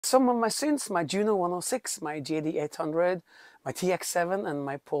Some of my synths, my Juno 106, my JD800, my TX7 and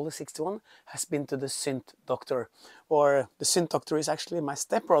my Poly 61 has been to the Synth doctor. Or the Synth doctor is actually my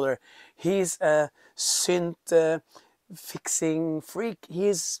stepbrother. He's a synth fixing freak.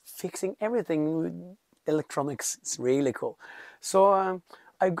 He's fixing everything with electronics. It's really cool. So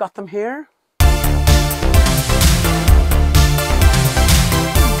I got them here. Okay,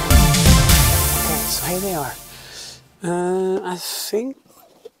 so here they are. I think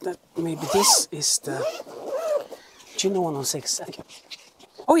that maybe this is the Juno 106.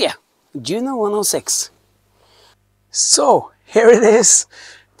 Oh yeah, Juno 106. So here it is,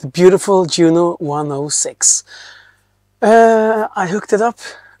 the beautiful Juno 106. I hooked it up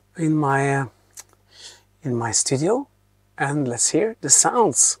in my studio, and let's hear the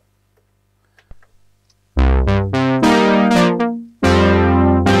sounds.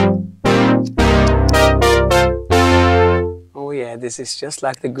 Oh yeah, this is just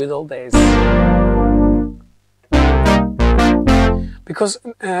like the good old days. Because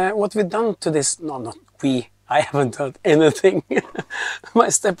what we've done to this, no, not we, I haven't done anything. My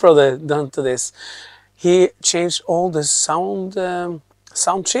stepbrother done to this. He changed all the sound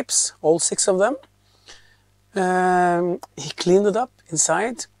chips, all 6 of them. He cleaned it up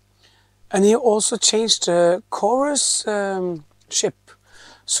inside, and he also changed the chorus chip.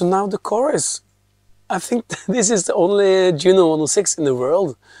 So now the chorus, I think this is the only Juno 106 in the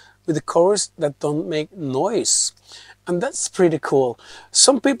world with the chorus that don't make noise. And that's pretty cool.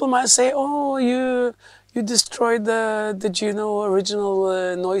 Some people might say, oh, you destroyed the Juno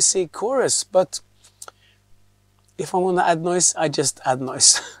original noisy chorus, but if I want to add noise, I just add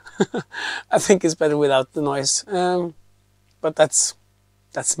noise. I think it's better without the noise, but that's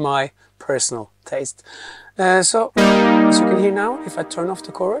my personal taste. So as you can hear now, if I turn off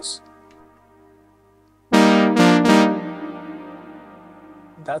the chorus,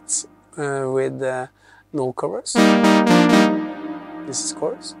 that's with no chorus. This is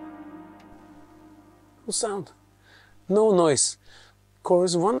chorus. No sound, no noise.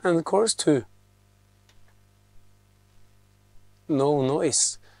 Chorus 1 and chorus 2. No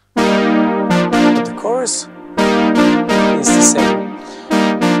noise. But the chorus is the same.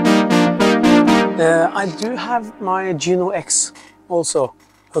 I do have my Juno X also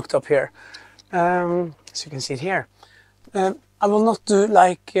hooked up here. So you can see it here. I will not do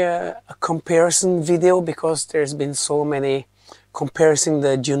like a comparison video because there's been so many comparing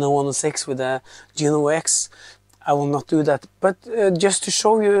the Juno 106 with the Juno X. I will not do that, but just to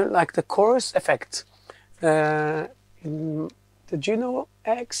show you like the chorus effect. In the Juno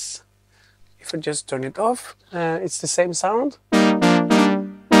X, if I just turn it off, it's the same sound.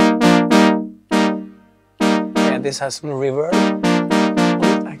 Yeah, this has some reverb.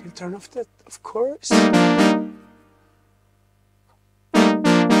 I can turn off that, of course.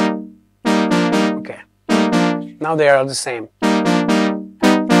 Okay, now they are the same.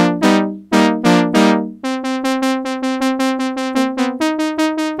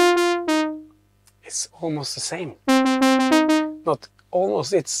 It's almost the same. Not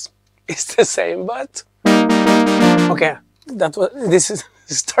almost, it's the same, but okay, this is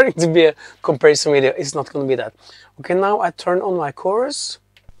starting to be a comparison video. It's not going to be that. Okay, now I turn on my chorus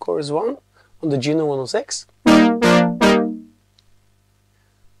 1 on the Juno 106,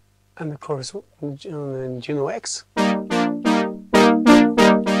 and the chorus on the Juno X.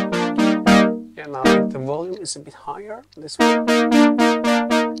 Yeah, now the volume is a bit higher on this one.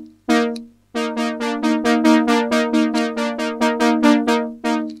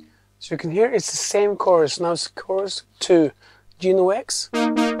 So you can hear it's the same chorus. Now it's chorus 2, Juno X,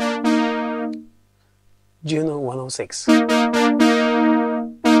 Juno 106.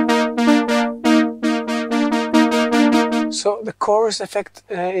 So the chorus effect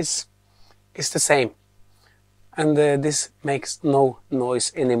is the same, and this makes no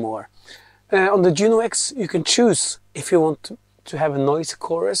noise anymore. On the Juno X you can choose if you want to have a noisy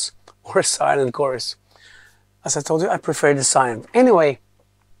chorus or a silent chorus. As I told you, I prefer the silent. Anyway,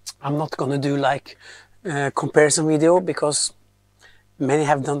 I'm not gonna do like a comparison video because many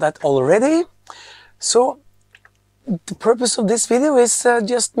have done that already. So the purpose of this video is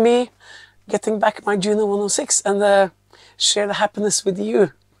just me getting back my Juno 106 and share the happiness with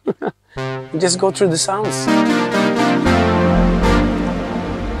you. Just go through the sounds.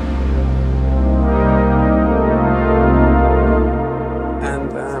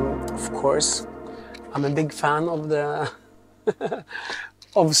 And of course, I'm a big fan of the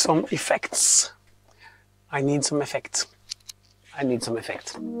of some effects. I need some effect.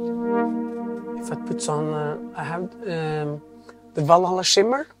 If I put on, I have the Valhalla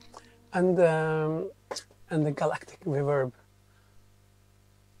Shimmer and the Galactic Reverb.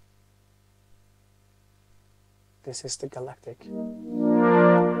 This is the Galactic.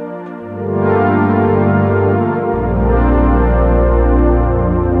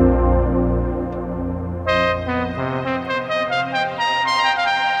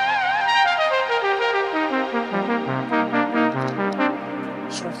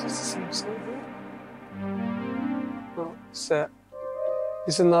 Sure if it's the same sound here. No,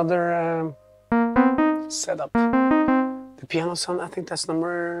 it's another setup. The piano sound, I think that's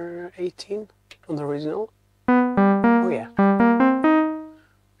number 18 on the original. Oh yeah.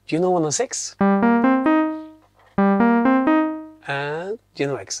 Juno 106 and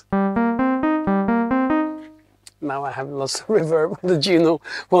Juno X. Now I have lots of reverb on the Juno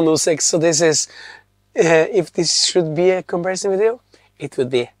 106, so this is, if this should be a comparison video, it would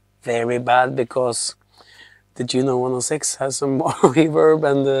be very bad because the Juno 106 has some more reverb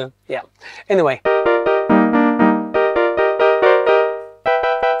and yeah. Anyway.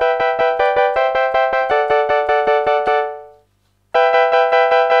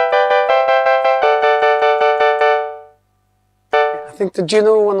 I think the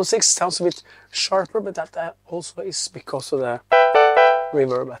Juno 106 sounds a bit sharper, but that also is because of the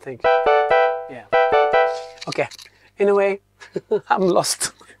reverb, I think. Yeah. Okay. Anyway, I'm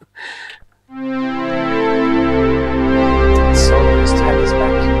lost. It's so nice to have this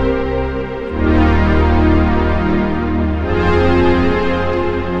back.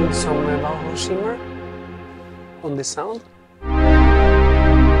 With some Valhalla shimmer on this sound.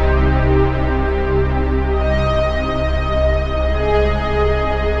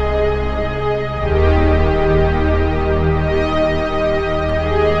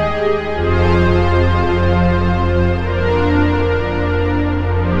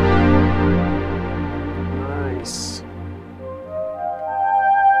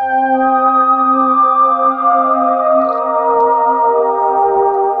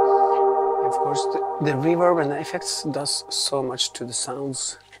 The reverb and the effects does so much to the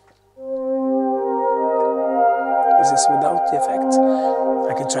sounds. This is without the effect.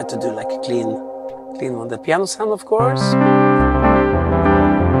 I can try to do like a clean one. The piano sound, of course.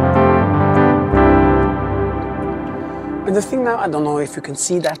 And the thing now, I don't know if you can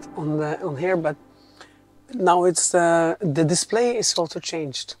see that on here, but now it's the display is also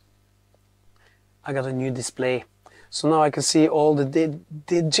changed. I got a new display. So now I can see all the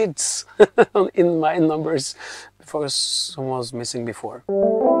digits in my numbers before some was missing before.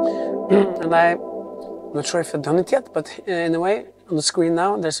 And I'm not sure if I've done it yet, but anyway, on the screen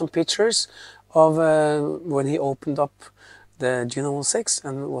now there's some pictures of when he opened up the Juno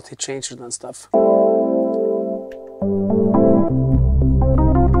 16 and what he changed and stuff.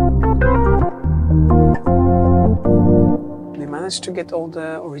 They managed to get all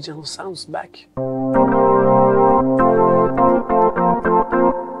the original sounds back.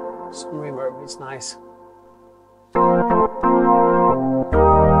 Some reverb, it's nice.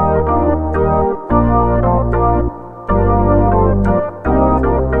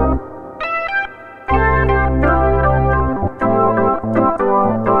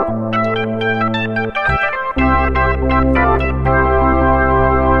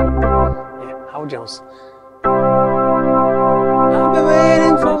 Yeah, Howard Jones. I've been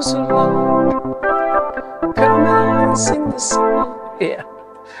waiting for so long. Come on and sing the song. Yeah.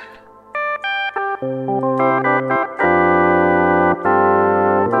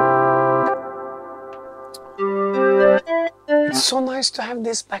 It's so nice to have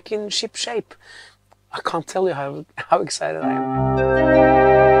this back in ship shape. I can't tell you how excited I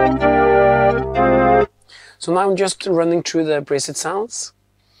am. So now I'm just running through the preset sounds,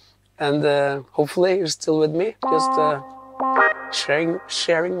 and hopefully you're still with me, just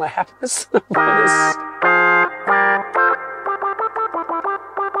sharing my happiness for this.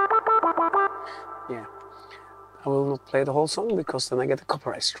 Yeah, I will not play the whole song because then I get a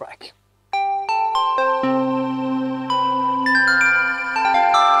copyright strike.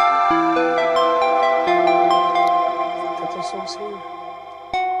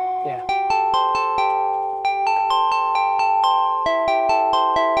 Yeah.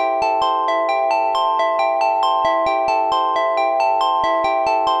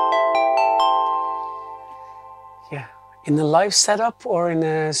 Yeah. In a live setup or in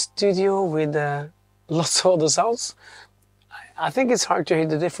a studio with lots of other sounds, I think it's hard to hear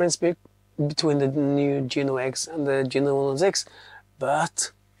the difference between the new Juno X and the Juno 106,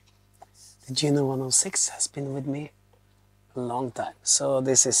 but the Juno 106 has been with me a long time, so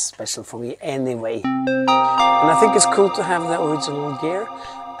this is special for me anyway. And I think it's cool to have the original gear,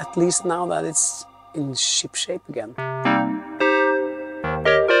 at least now that it's in ship shape again.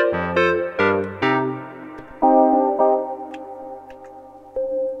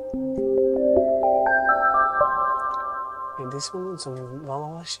 this one with some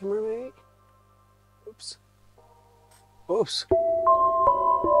vanilla shimmer maybe. Oops. Oops.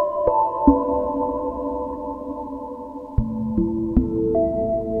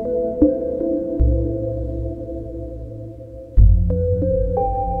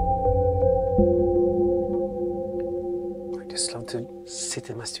 I just love to sit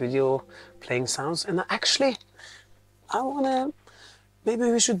in my studio playing sounds, and actually I wanna, maybe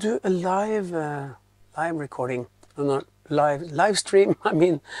we should do a live recording, not live stream, I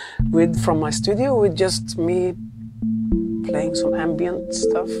mean, from my studio, with just me playing some ambient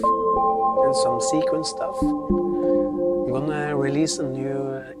stuff and some sequence stuff. I'm gonna release a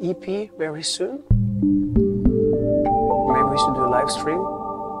new EP very soon. Maybe we should do a live stream.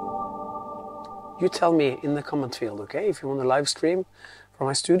 You tell me in the comment field, okay, if you want a live stream from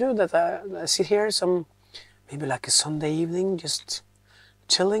my studio, that I sit here maybe like a Sunday evening, just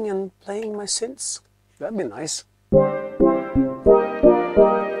chilling and playing my synths. That'd be nice.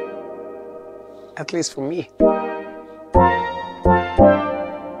 At least for me.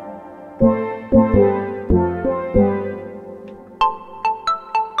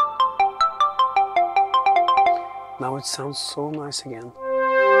 Now it sounds so nice again.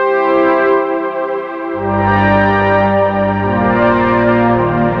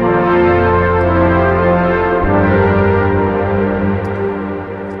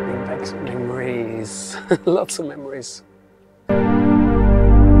 Bring back some memories. Lots of memories.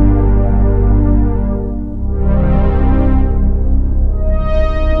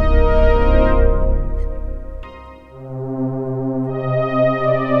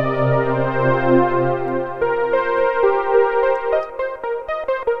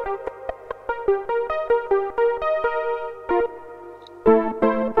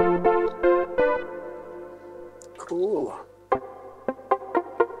 Cool.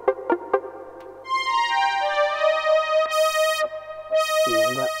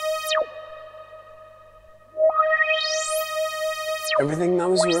 Yeah, everything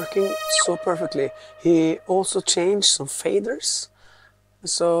now is working so perfectly. He also changed some faders,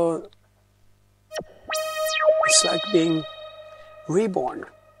 so it's like being reborn.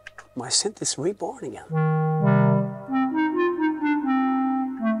 My synth is reborn again.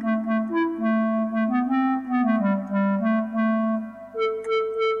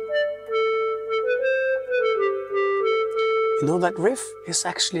 You know, that riff is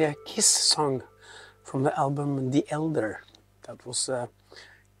actually a Kiss song from the album The Elder. That was a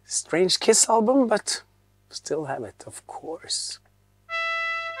strange Kiss album, but still have it, of course.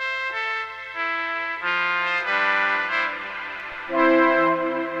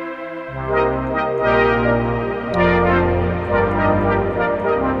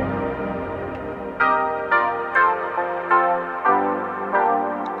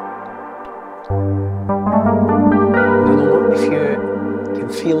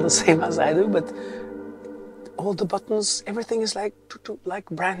 Feel the same as I do, but all the buttons, everything is like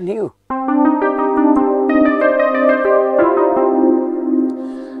brand new.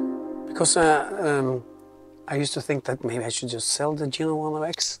 Because I used to think that maybe I should just sell the Juno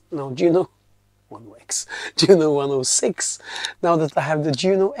X. No, Juno 1X, Juno 106. Now that I have the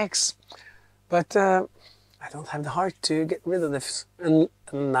Juno X, but I don't have the heart to get rid of this. And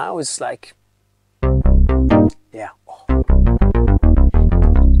now it's like, yeah. Oh.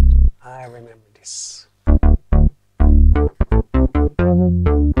 I remember this.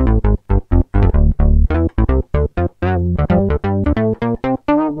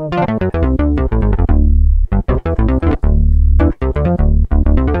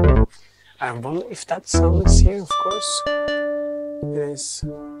 I wonder if that sound is here, of course. It is.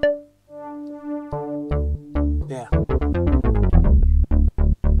 Yeah.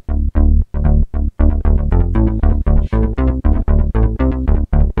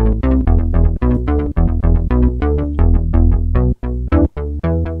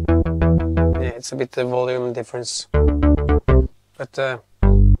 It's a bit the volume difference, but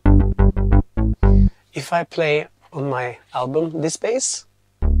if I play on my album this bass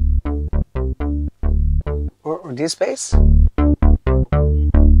or this bass,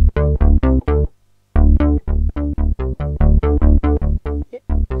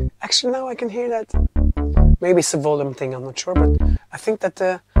 actually now I can hear that. Maybe it's a volume thing, I'm not sure, but I think that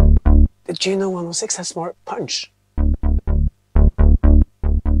the Juno 106 has more punch.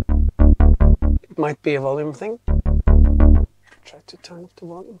 Might be a volume thing. Try to turn up the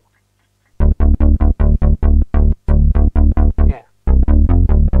volume. Yeah.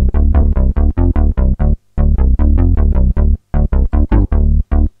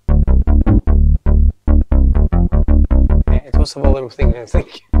 Yeah, it was a volume thing, I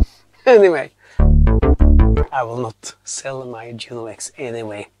think. Anyway. I will not sell my Juno X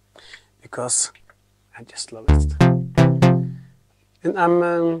anyway, because I just love it. And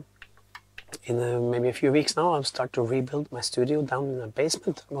I'm in maybe a few weeks now, I'll start to rebuild my studio down in the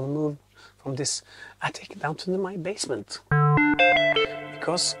basement. I'm gonna move from this attic down to my basement,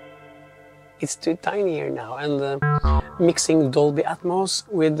 because it's too tiny here now, and mixing Dolby Atmos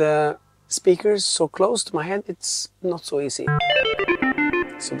with the speakers so close to my head, it's not so easy.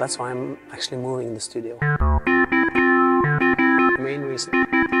 So that's why I'm actually moving the studio. Main reason.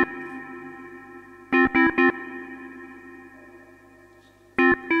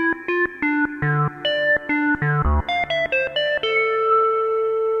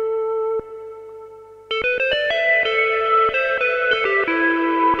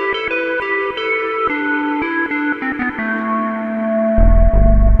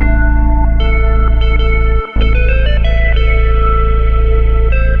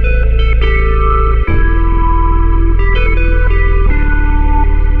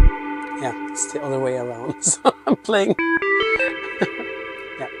 It's the other way around, so I'm playing.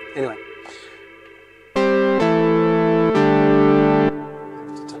 Yeah, anyway. I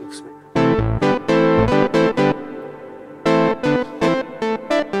have to turn this way.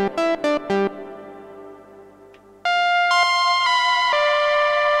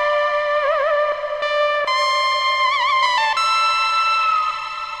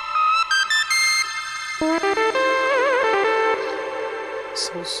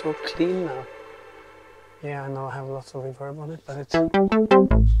 So clean now. Yeah, I know I have a lot of reverb on it, but it's... And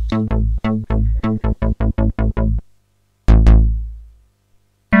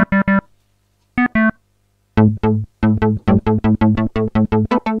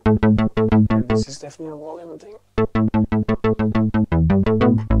this is definitely a volume thing.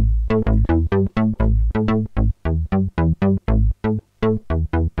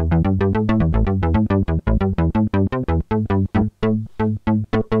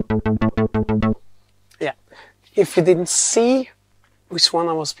 If you didn't see which one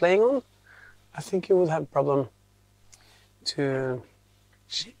I was playing on, I think you would have a problem to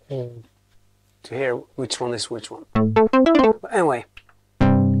hear which one is which one. But anyway,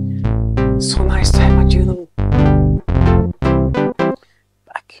 so nice to have my Juno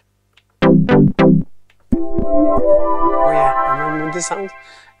back. Oh yeah, I remember this sound.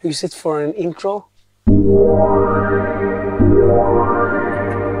 I use it for an intro.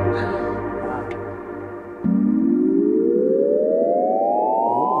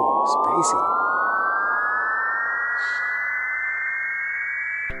 Spacey.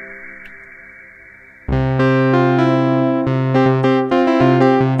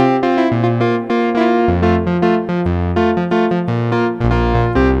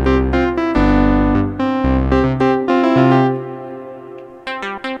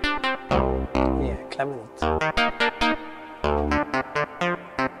 Yeah, clavinet.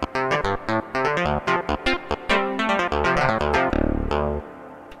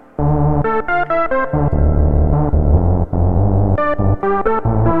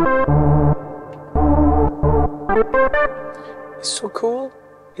 It's so cool,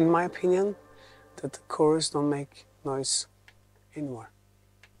 in my opinion, that the chorus don't make noise anymore.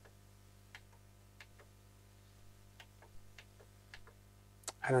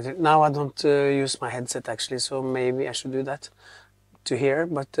 Now I don't use my headset actually, so maybe I should do that to hear,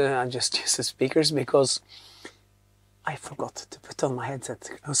 but I just use the speakers because I forgot to put on my headset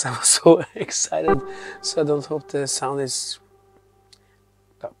because I was so excited. So I don't hope the sound is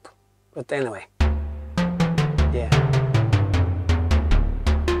up. But anyway, yeah.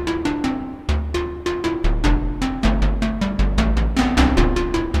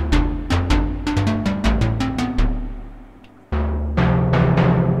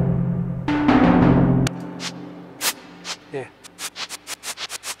 Yeah.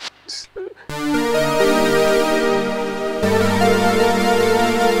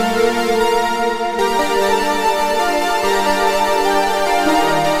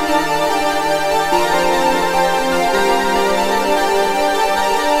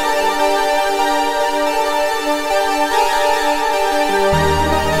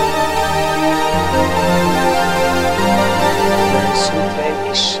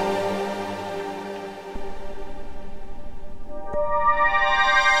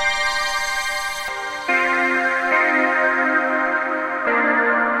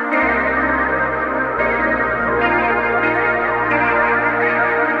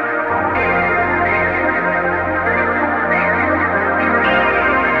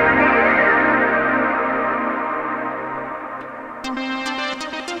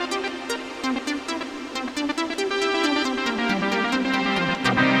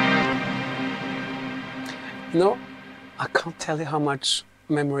 You know, I can't tell you how much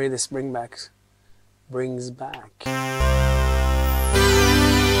memory this brings back.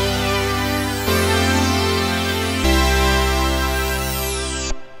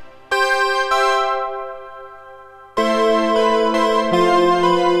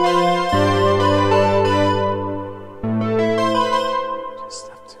 Just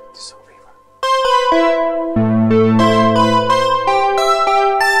have to do some reverb.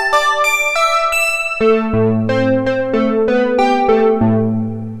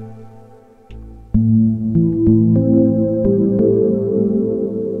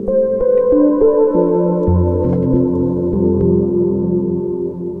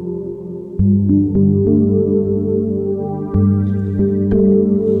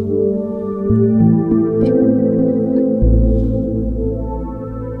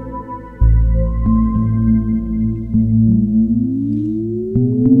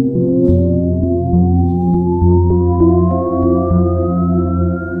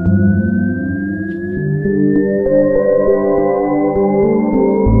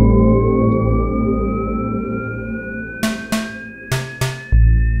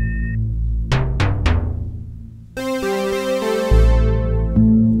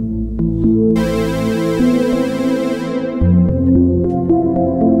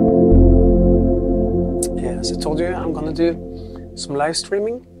 Do some live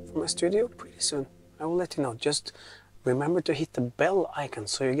streaming from my studio pretty soon. I will let you know. Just remember to hit the bell icon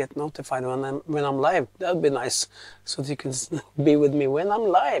so you get notified when I'm live. That would be nice, so that you can be with me when I'm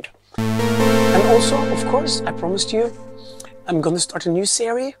live. And also, of course, I promised you I'm gonna start a new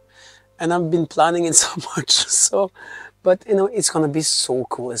series, and I've been planning it so much. So, but you know, it's gonna be so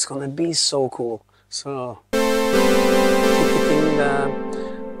cool. It's gonna be so cool. So keep hitting the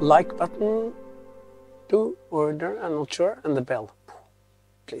like button. Do order, I'm not sure, and the bell,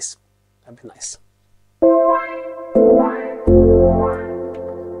 please, that'd be nice.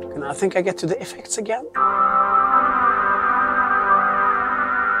 And I think I get to the effects again.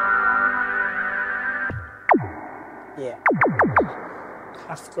 Yeah,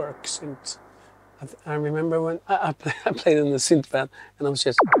 Kraftwerk synth. I remember when I played in the synth band, and I was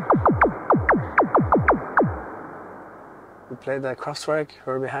just. We played the Kraftwerk,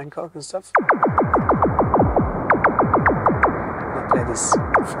 Herbie Hancock and stuff. Play this,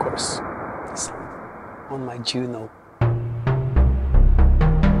 of course, this on my Juno.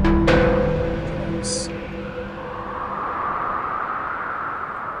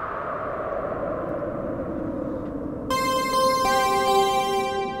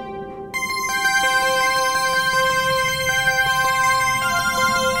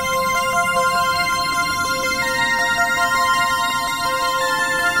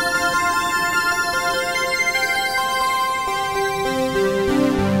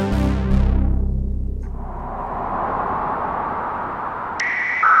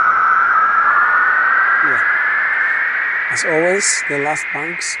 As always, the last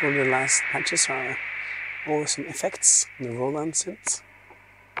banks or the last patches are always some effects. The Roland synth.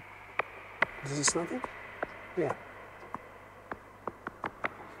 This is nothing? Yeah.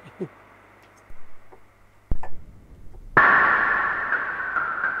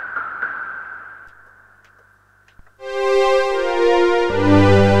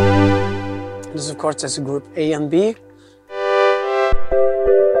 This, of course, is group A and B.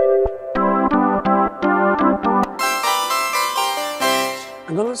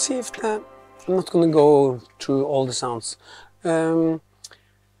 I'm gonna see if that. I'm not gonna go through all the sounds. I'm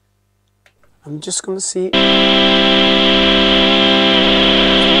just gonna see.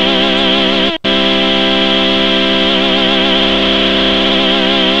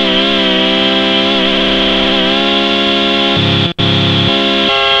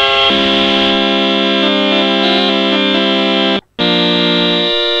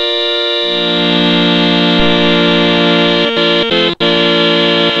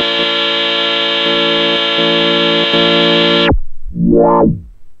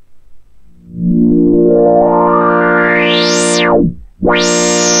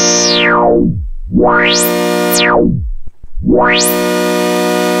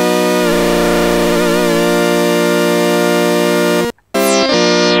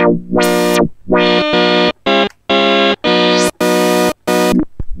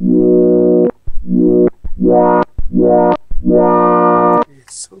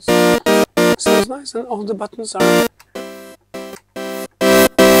 It sounds nice, and all the buttons are.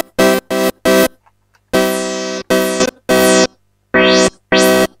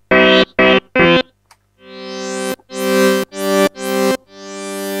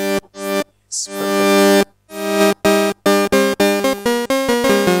 It's perfect.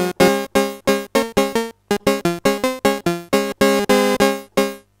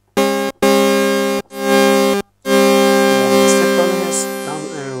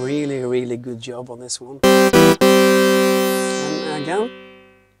 job on this one. And again,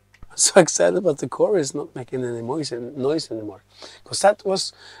 I'm so excited about the chorus not making any noise anymore. Because that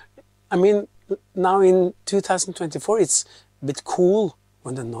was, I mean, now in 2024 it's a bit cool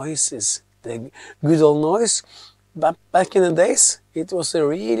when the noise is the good old noise. But back in the days, it was a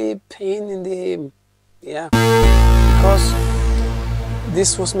really pain in the, yeah, because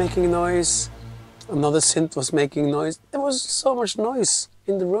this was making noise, another synth was making noise. There was so much noise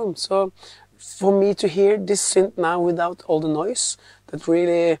in the room. So for me to hear this synth now without all the noise, that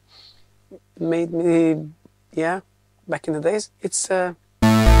really made me, yeah, back in the days, it's a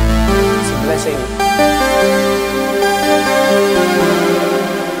blessing.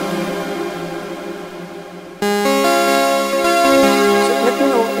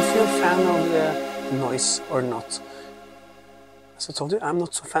 Noise or not. As I told you, I'm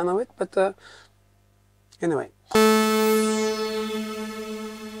not so fan of it, but anyway.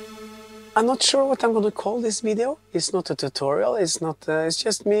 I'm not sure what I'm going to call this video. It's not a tutorial, it's not, it's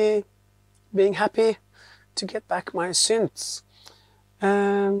just me being happy to get back my synths.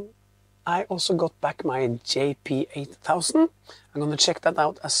 I also got back my JP8000. I'm going to check that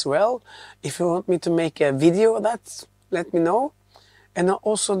out as well. If you want me to make a video of that, let me know. And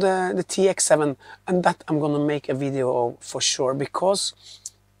also the TX7, and that I'm gonna make a video of for sure, because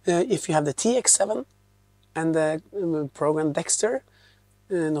if you have the TX7 and the program docktor,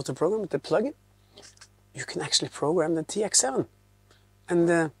 not the program but the plugin, you can actually program the TX7,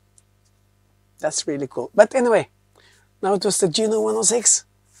 and that's really cool. But anyway, now it was the Juno 106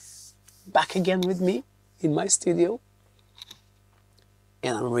 back again with me in my studio,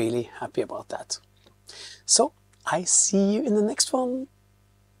 and I'm really happy about that. So I see you in the next one.